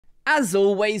As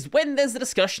always, when there's a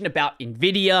discussion about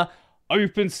Nvidia,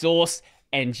 open source,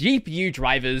 and GPU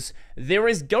drivers, there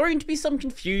is going to be some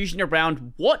confusion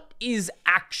around what is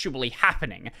actually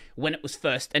happening when it was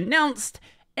first announced,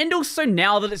 and also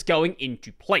now that it's going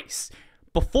into place.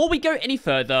 Before we go any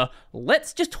further,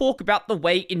 let's just talk about the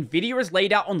way Nvidia is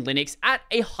laid out on Linux at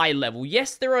a high level.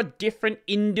 Yes, there are different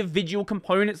individual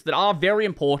components that are very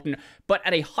important, but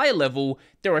at a high level,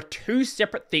 there are two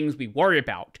separate things we worry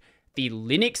about: the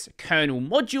Linux kernel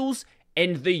modules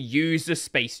and the user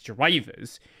space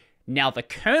drivers. Now, the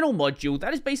kernel module,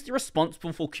 that is basically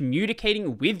responsible for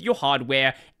communicating with your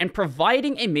hardware and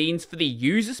providing a means for the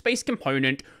user space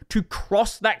component to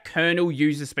cross that kernel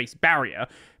user space barrier.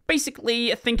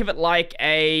 Basically, think of it like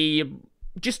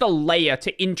just a layer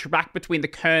to interact between the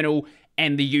kernel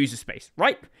and the user space,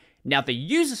 right? Now, the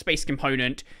user space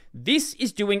component, this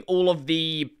is doing all of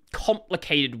the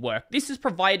complicated work. This is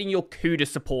providing your CUDA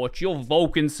support, your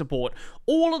Vulkan support,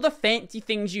 all of the fancy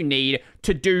things you need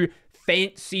to do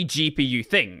fancy GPU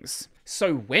things.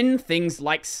 So when things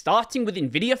like starting with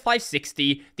Nvidia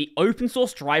 560, the open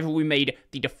source driver we made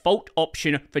the default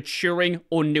option for Turing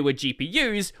or newer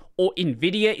GPUs, or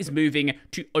Nvidia is moving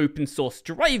to open source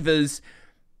drivers,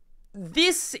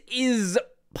 this is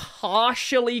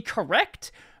partially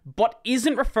correct, but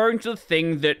isn't referring to the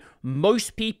thing that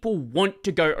most people want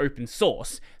to go open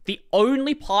source. The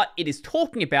only part it is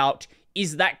talking about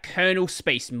is that kernel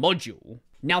space module.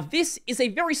 Now, this is a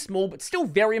very small but still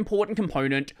very important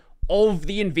component of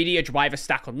the Nvidia driver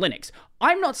stack on Linux.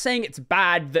 I'm not saying it's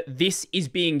bad that this is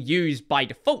being used by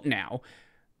default now,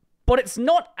 but it's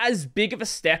not as big of a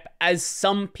step as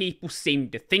some people seem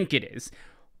to think it is.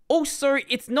 Also,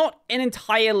 it's not an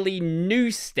entirely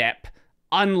new step,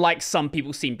 unlike some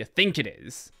people seem to think it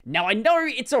is. Now, I know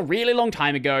it's a really long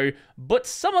time ago, but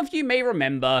some of you may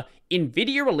remember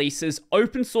Nvidia releases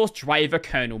open source driver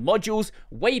kernel modules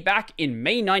way back in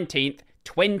May 19th,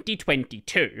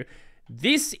 2022.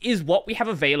 This is what we have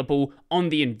available on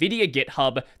the Nvidia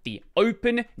GitHub, the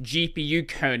Open GPU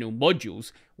kernel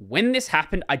modules. When this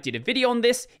happened, I did a video on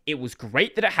this. It was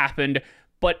great that it happened.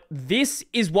 But this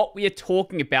is what we are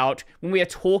talking about when we are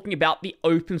talking about the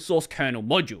open source kernel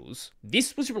modules.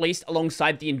 This was released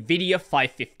alongside the Nvidia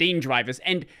 515 drivers,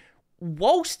 and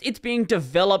whilst it's being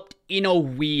developed in a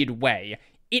weird way,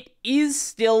 it is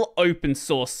still open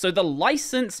source. So the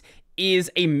license is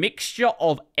a mixture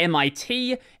of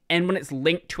MIT, and when it's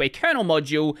linked to a kernel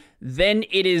module, then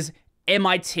it is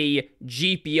MIT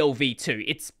GPLv2.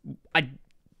 It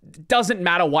doesn't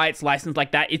matter why it's licensed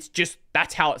like that, it's just,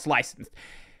 that's how it's licensed.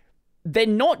 They're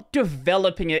not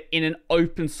developing it in an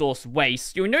open source way,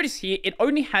 so you'll notice here, it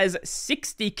only has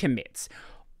 60 commits.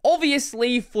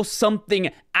 Obviously, for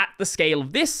something at the scale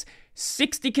of this,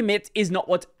 60 commits is not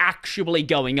what's actually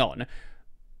going on.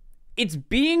 It's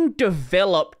being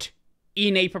developed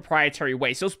in a proprietary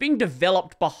way, so it's being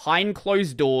developed behind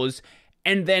closed doors,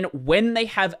 and then when they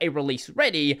have a release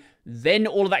ready, then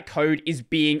all of that code is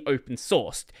being open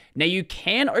sourced. Now, you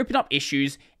can open up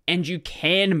issues and you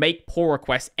can make pull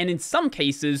requests, and in some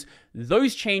cases,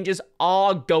 those changes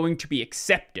are going to be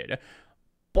accepted.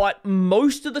 But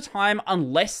most of the time,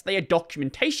 unless they are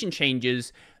documentation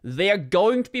changes, they are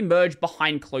going to be merged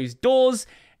behind closed doors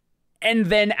and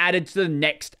then added to the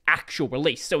next actual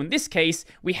release. So in this case,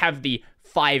 we have the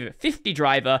 550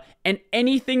 driver, and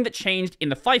anything that changed in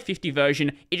the 550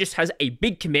 version, it just has a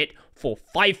big commit for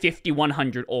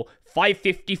 550.100 or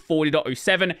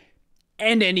 550.40.07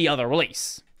 and any other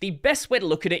release. The best way to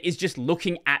look at it is just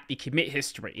looking at the commit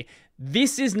history.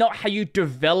 This is not how you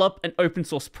develop an open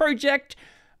source project,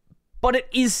 but it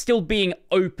is still being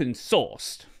open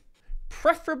sourced.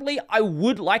 Preferably, I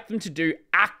would like them to do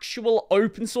actual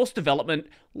open source development,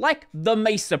 like the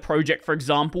Mesa project, for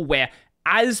example, where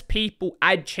as people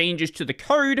add changes to the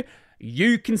code,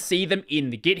 you can see them in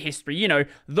the Git history. You know,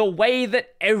 the way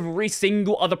that every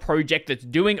single other project that's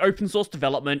doing open source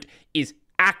development is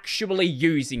actually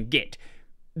using Git.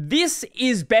 This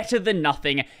is better than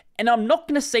nothing, and I'm not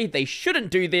going to say they shouldn't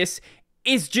do this.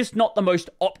 It's just not the most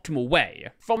optimal way.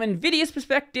 From Nvidia's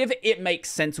perspective, it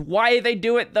makes sense why they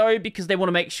do it though, because they want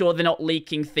to make sure they're not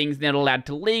leaking things they're not allowed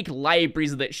to leak,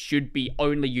 libraries that should be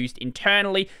only used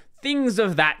internally, things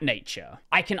of that nature.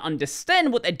 I can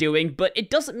understand what they're doing, but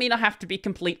it doesn't mean I have to be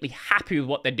completely happy with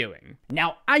what they're doing.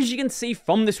 Now, as you can see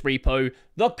from this repo,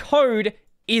 the code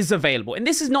is available. And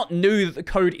this is not new that the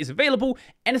code is available,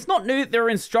 and it's not new that there are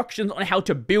instructions on how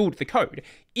to build the code.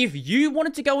 If you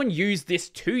wanted to go and use this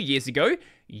 2 years ago,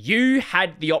 you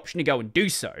had the option to go and do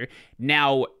so.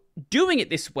 Now, doing it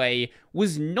this way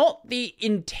was not the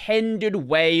intended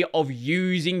way of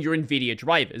using your Nvidia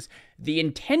drivers. The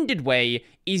intended way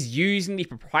is using the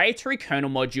proprietary kernel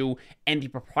module and the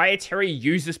proprietary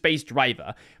user space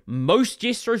driver. Most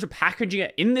distros are packaging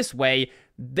it in this way.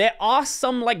 There are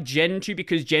some like Gen 2,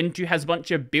 because Gen 2 has a bunch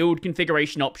of build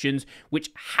configuration options, which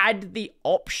had the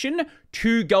option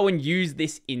to go and use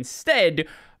this instead,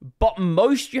 but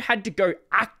most you had to go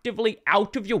actively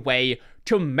out of your way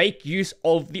to make use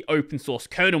of the open source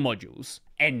kernel modules.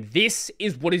 And this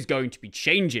is what is going to be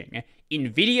changing.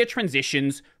 Nvidia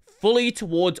transitions fully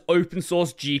towards open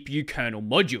source GPU kernel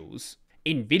modules.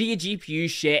 Nvidia GPUs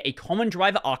share a common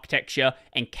driver architecture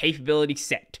and capability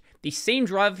set. The same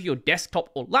driver for your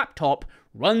desktop or laptop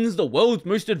runs the world's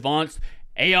most advanced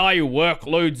AI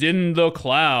workloads in the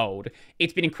cloud.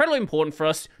 It's been incredibly important for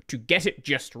us to get it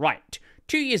just right.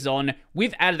 2 years on,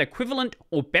 we've added equivalent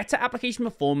or better application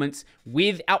performance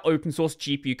with our open source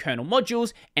GPU kernel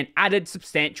modules and added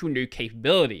substantial new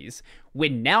capabilities.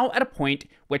 We're now at a point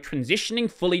where transitioning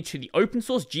fully to the open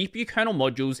source GPU kernel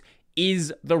modules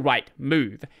is the right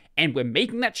move, and we're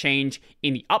making that change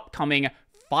in the upcoming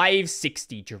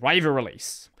 560 driver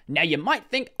release. Now you might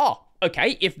think, oh,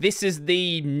 okay, if this is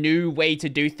the new way to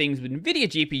do things with Nvidia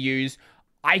GPUs,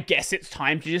 I guess it's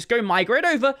time to just go migrate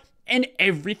over and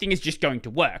everything is just going to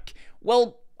work.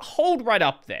 Well, hold right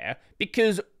up there,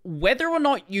 because whether or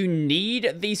not you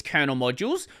need these kernel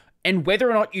modules and whether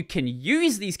or not you can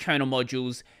use these kernel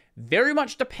modules very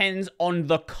much depends on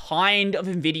the kind of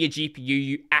Nvidia GPU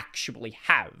you actually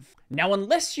have. Now,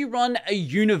 unless you run a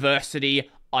university,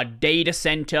 a data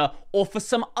center, or for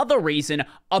some other reason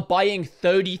are buying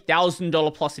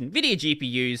 $30,000 plus Nvidia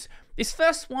GPUs, this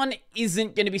first one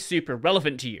isn't going to be super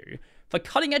relevant to you. For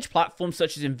cutting-edge platforms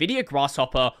such as Nvidia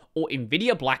Grasshopper or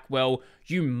Nvidia Blackwell,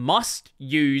 you must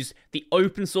use the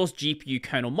open-source GPU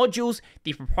kernel modules.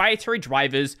 The proprietary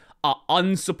drivers are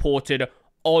unsupported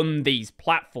on these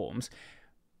platforms.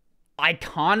 I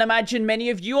can't imagine many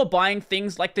of you are buying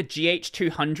things like the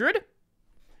GH200.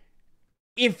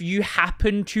 If you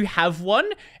happen to have one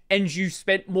and you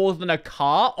spent more than a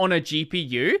car on a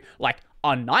GPU, like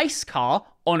a nice car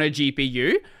on a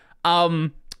GPU,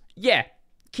 yeah,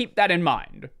 keep that in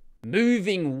mind.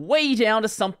 Moving way down to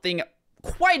something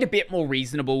quite a bit more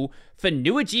reasonable, for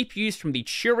newer GPUs from the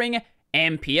Turing,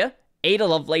 Ampere, Ada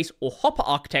Lovelace, or Hopper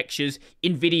architectures,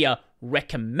 Nvidia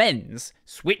recommends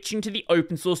switching to the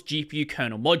open source GPU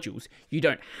kernel modules. You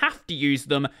don't have to use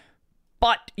them,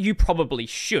 but you probably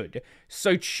should.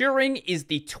 So Turing is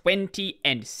the 20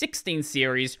 and 16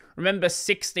 series. Remember,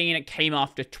 16 came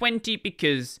after 20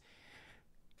 because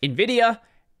Nvidia.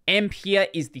 Ampere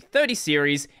is the 30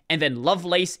 series, and then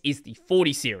Lovelace is the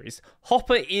 40 series.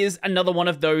 Hopper is another one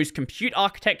of those compute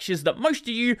architectures that most of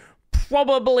you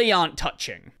probably aren't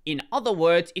touching. In other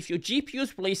words, if your GPU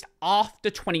is released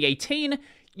after 2018,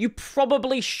 you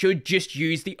probably should just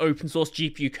use the open source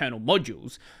GPU kernel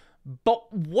modules.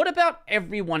 But what about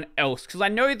everyone else? Because I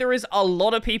know there is a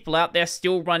lot of people out there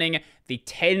still running the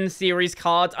 10 series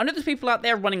cards. I know there's people out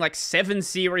there running like 7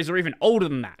 series or even older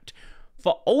than that.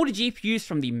 For older GPUs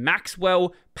from the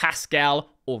Maxwell,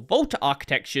 Pascal, or Volta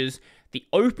architectures, the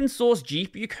open source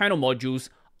GPU kernel modules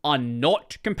are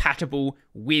not compatible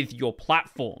with your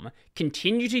platform.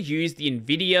 Continue to use the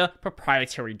Nvidia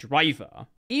proprietary driver.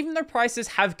 Even though prices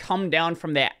have come down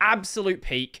from their absolute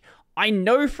peak, I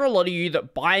know for a lot of you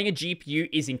that buying a GPU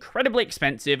is incredibly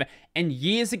expensive, and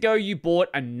years ago you bought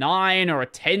a 9 or a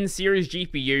 10 series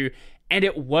GPU and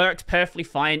it worked perfectly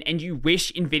fine, and you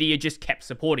wish Nvidia just kept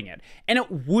supporting it. And it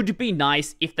would be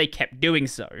nice if they kept doing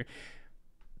so.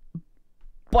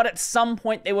 But at some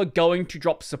point they were going to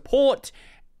drop support,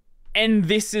 and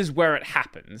this is where it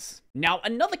happens. Now,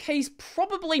 another case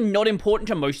probably not important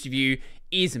to most of you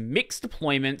is mixed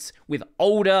deployments with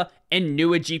older and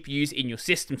newer GPUs in your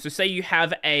system. So say you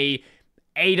have a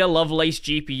Ada Lovelace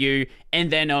GPU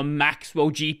and then a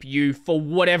Maxwell GPU for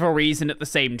whatever reason at the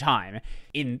same time.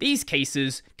 In these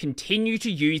cases, continue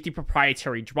to use the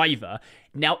proprietary driver.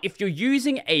 Now, if you're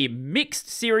using a mixed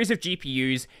series of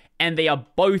GPUs and they are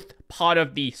both part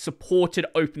of the supported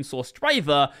open source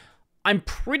driver, I'm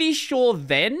pretty sure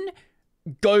then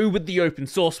go with the open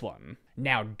source one.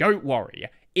 Now, don't worry.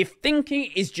 If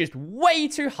thinking is just way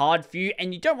too hard for you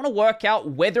and you don't want to work out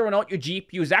whether or not your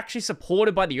GPU is actually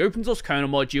supported by the open source kernel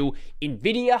module,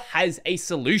 Nvidia has a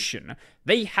solution.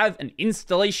 They have an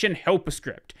installation helper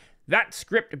script. That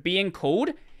script being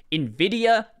called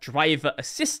Nvidia Driver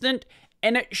Assistant,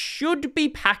 and it should be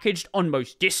packaged on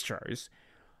most distros.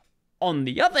 On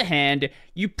the other hand,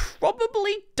 you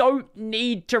probably don't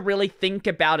need to really think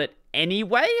about it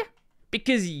anyway,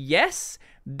 because yes,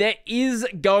 there is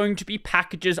going to be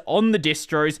packages on the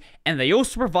distros, and they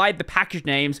also provide the package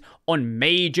names on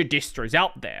major distros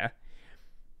out there.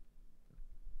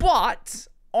 But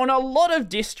on a lot of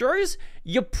distros,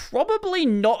 you're probably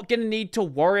not going to need to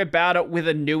worry about it with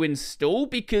a new install,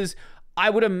 because I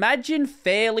would imagine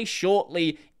fairly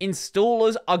shortly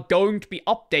installers are going to be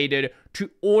updated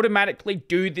to automatically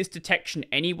do this detection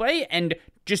anyway and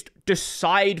just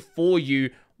decide for you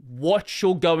what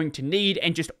you're going to need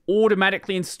and just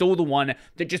automatically install the one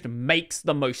that just makes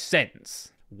the most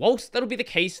sense. Whilst that'll be the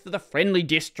case for the friendly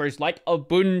distros like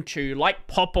Ubuntu, like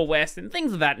Pop! OS, and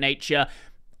things of that nature,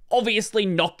 obviously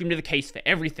not going to be the case for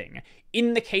everything.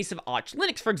 In the case of Arch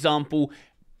Linux, for example,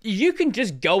 you can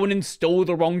just go and install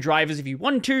the wrong drivers if you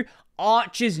want to.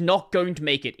 Arch is not going to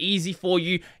make it easy for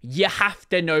you. You have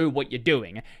to know what you're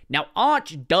doing. Now,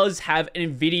 Arch does have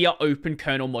an Nvidia open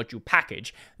kernel module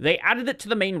package. They added it to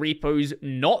the main repos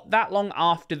not that long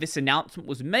after this announcement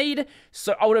was made,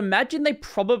 so I would imagine they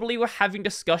probably were having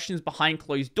discussions behind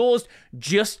closed doors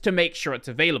just to make sure it's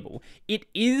available. It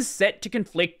is set to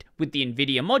conflict with the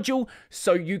Nvidia module,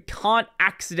 so you can't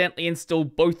accidentally install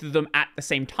both of them at the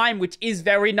same time, which is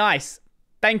very nice.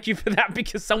 Thank you for that,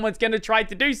 because someone's going to try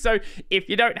to do so if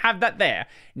you don't have that there.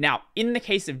 Now, in the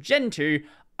case of Gen 2,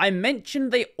 I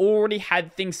mentioned they already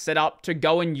had things set up to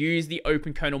go and use the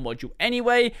open kernel module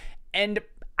anyway, and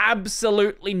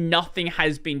absolutely nothing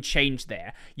has been changed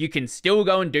there. You can still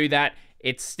go and do that.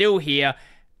 It's still here.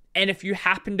 And if you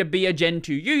happen to be a Gen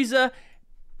 2 user,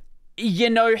 you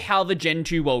know how the Gen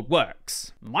 2 world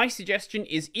works. My suggestion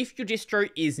is, if your distro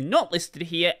is not listed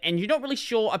here and you're not really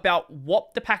sure about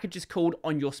what the package is called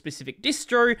on your specific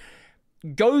distro,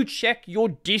 go check your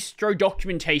distro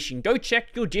documentation. Go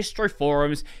check your distro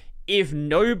forums. If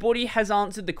nobody has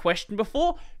answered the question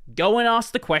before, go and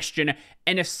ask the question.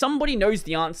 And if somebody knows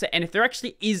the answer, and if there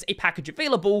actually is a package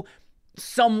available,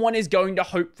 someone is going to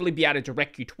hopefully be able to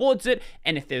direct you towards it.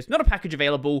 And if there's not a package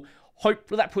available,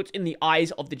 hopefully that puts in the eyes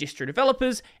of the distro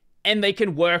developers and they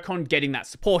can work on getting that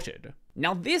supported.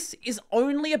 Now, this is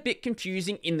only a bit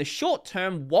confusing in the short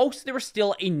term, whilst there is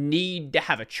still a need to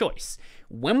have a choice.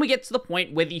 When we get to the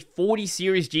point where the 40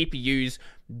 series GPUs,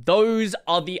 those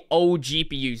are the old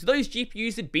GPUs. Those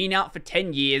GPUs had been out for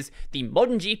 10 years. The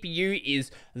modern GPU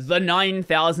is the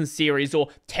 9000 series or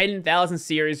 10,000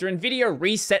 series, or Nvidia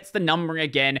resets the numbering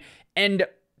again, and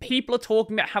people are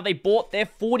talking about how they bought their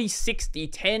 4060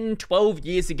 10, 12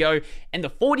 years ago, and the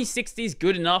 4060 is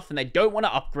good enough and they don't want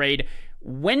to upgrade.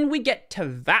 When we get to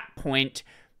that point,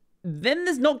 then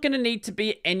there's not going to need to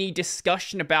be any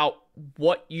discussion about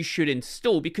what you should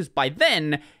install, because by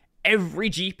then,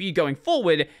 every GPU going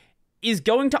forward is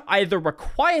going to either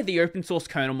require the open source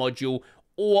kernel module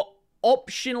or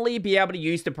optionally be able to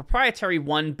use the proprietary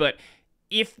one. But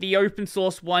if the open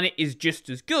source one is just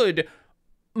as good,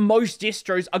 most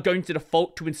distros are going to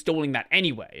default to installing that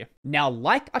anyway. Now,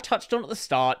 like I touched on at the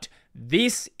start,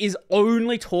 this is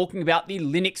only talking about the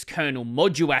Linux kernel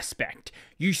module aspect.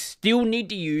 You still need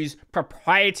to use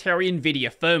proprietary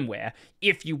Nvidia firmware.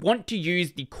 If you want to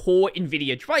use the core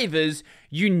Nvidia drivers,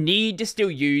 you need to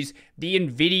still use the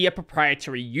Nvidia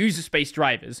proprietary user space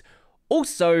drivers.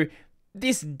 Also,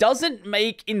 this doesn't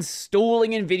make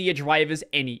installing Nvidia drivers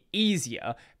any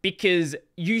easier, because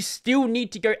you still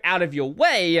need to go out of your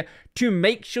way to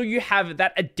make sure you have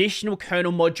that additional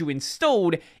kernel module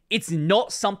installed. It's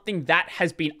not something that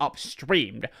has been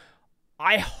upstreamed.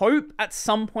 I hope at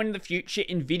some point in the future,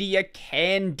 Nvidia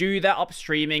can do that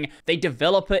upstreaming. They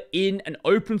develop it in an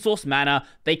open source manner,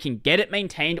 they can get it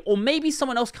maintained, or maybe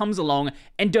someone else comes along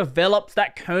and develops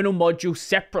that kernel module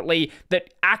separately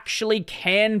that actually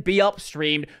can be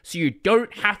upstreamed, so you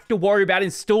don't have to worry about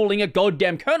installing a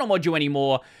goddamn kernel module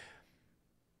anymore.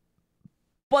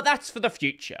 But that's for the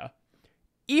future.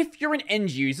 If you're an end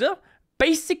user,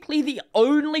 basically the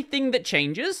only thing that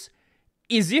changes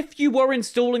is if you were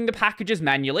installing the packages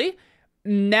manually,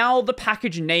 now the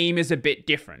package name is a bit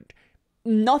different.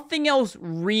 Nothing else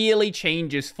really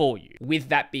changes for you. With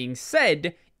that being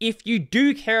said, if you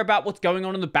do care about what's going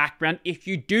on in the background, if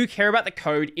you do care about the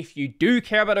code, if you do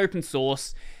care about open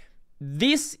source,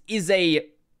 this is a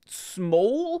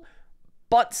small,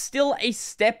 but still a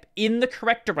step in the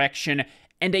correct direction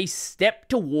and a step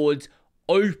towards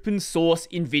open source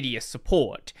Nvidia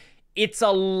support. It's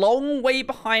a long way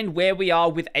behind where we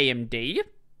are with AMD.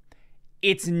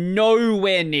 It's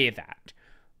nowhere near that.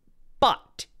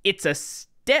 But it's a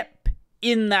step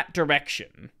in that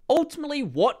direction. Ultimately,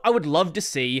 what I would love to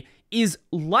see is,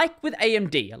 like with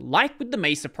AMD, like with the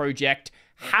Mesa project,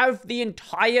 have the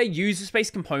entire user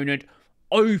space component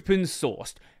open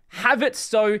sourced. Have it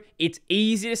so it's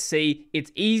easy to see,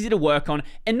 it's easy to work on,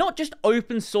 and not just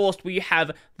open sourced where you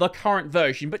have the current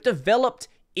version, but developed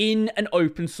in an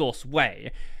open source way.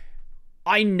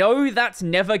 I know that's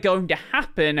never going to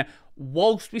happen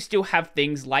whilst we still have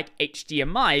things like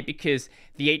HDMI, because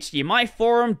the HDMI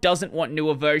forum doesn't want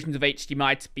newer versions of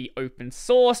HDMI to be open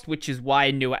sourced, which is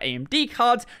why newer AMD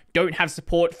cards don't have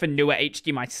support for newer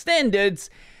HDMI standards.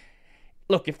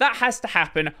 Look, if that has to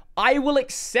happen, I will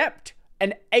accept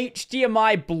an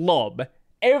HDMI blob.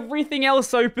 Everything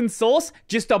else open source,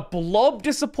 just a blob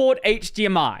to support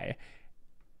HDMI.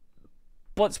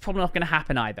 But it's probably not going to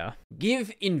happen either.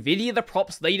 Give Nvidia the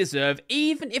props they deserve,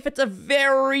 even if it's a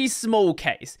very small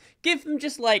case. Give them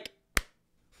just like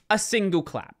a single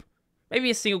clap.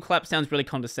 Maybe a single clap sounds really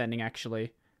condescending,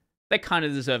 actually. They kind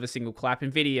of deserve a single clap.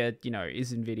 Nvidia, you know,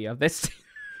 is Nvidia.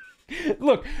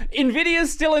 Look,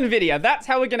 Nvidia's still Nvidia. That's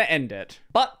how we're going to end it.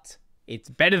 But it's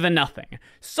better than nothing.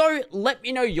 So let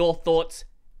me know your thoughts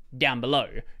down below.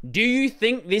 Do you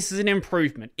think this is an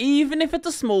improvement? Even if it's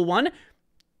a small one,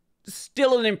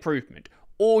 still an improvement?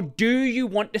 Or do you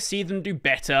want to see them do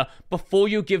better before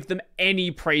you give them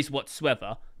any praise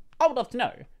whatsoever? I would love to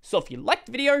know. So if you liked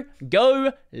the video,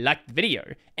 go like the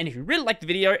video. And if you really liked the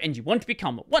video and you want to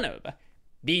become one of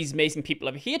these amazing people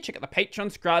over here, check out the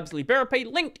Patreon, Scribes,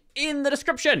 Liberapay, linked in the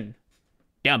description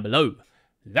down below.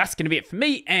 That's going to be it for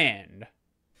me, and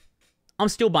I'm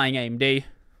still buying AMD.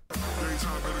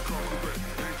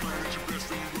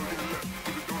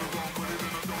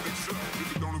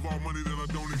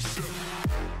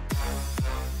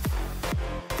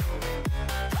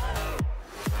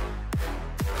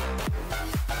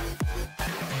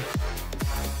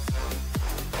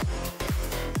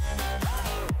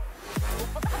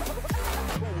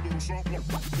 Something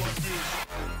like this.